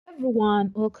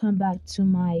everyone, welcome back to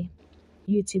my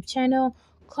YouTube channel.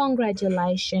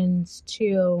 Congratulations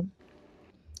to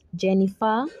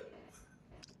Jennifer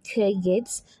K.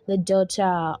 Gates, the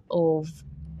daughter of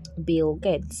Bill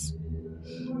Gates.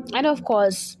 And of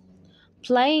course,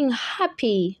 playing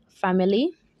Happy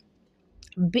Family,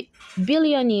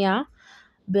 billionaire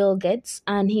Bill Gates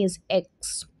and his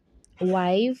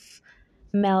ex-wife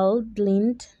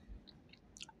Melinda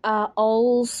are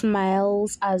all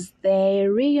smiles as they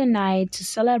reunite to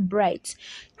celebrate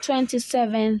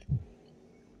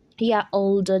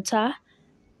 27-year-old daughter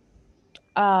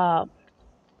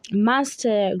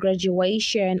master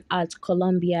graduation at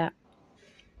Columbia.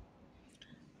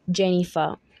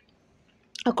 Jennifer.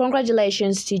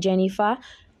 Congratulations to Jennifer.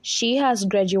 She has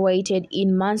graduated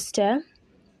in master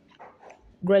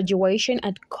graduation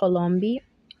at Columbia.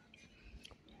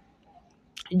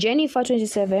 Jennifer,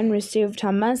 27, received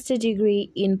her master's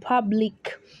degree in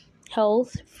public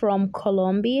health from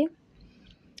Columbia.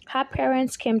 Her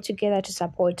parents came together to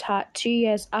support her 2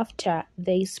 years after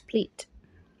they split.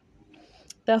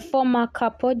 The former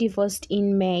couple divorced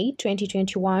in May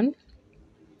 2021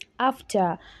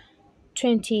 after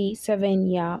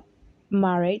 27-year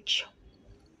marriage.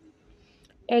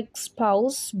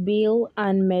 Ex-spouse Bill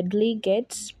and Melinda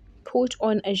Gates put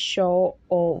on a show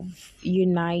of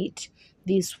Reunite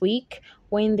this week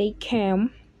when they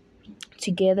came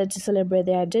together to celebrate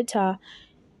their daughter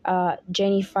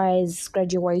Jennifer's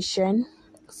graduation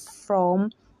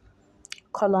from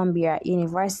Columbia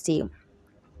University.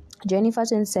 Jennifer,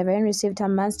 27, received her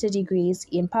master's degrees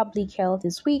in public health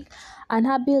this week, and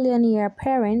her billionaire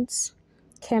parents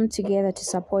came together to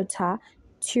support her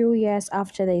 2 years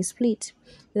after they split.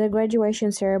 The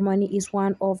graduation ceremony is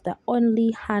one of the only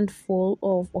handful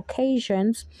of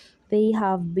occasions they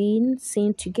have been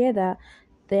seen together.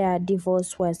 Their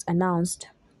divorce was announced.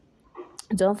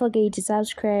 Don't forget to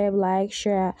subscribe, like,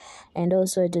 share, and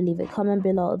also to leave a comment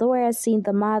below. Though I have seen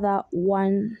the mother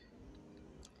one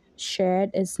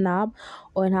shared a snap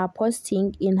on her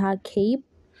posting in her cape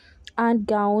and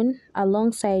gown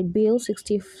alongside Bill,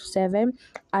 67,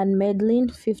 and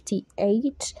Melinda,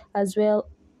 58, as well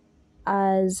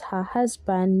as her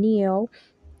husband Neil.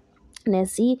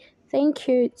 Nessie, thank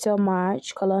you so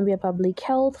much, Columbia Public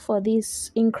Health, for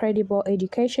this incredible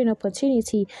education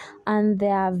opportunity and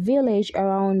their village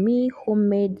around me who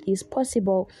made this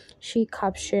possible. She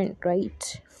captioned,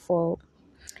 grateful.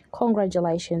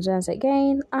 Congratulations once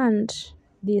again, and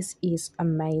this is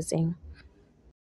amazing.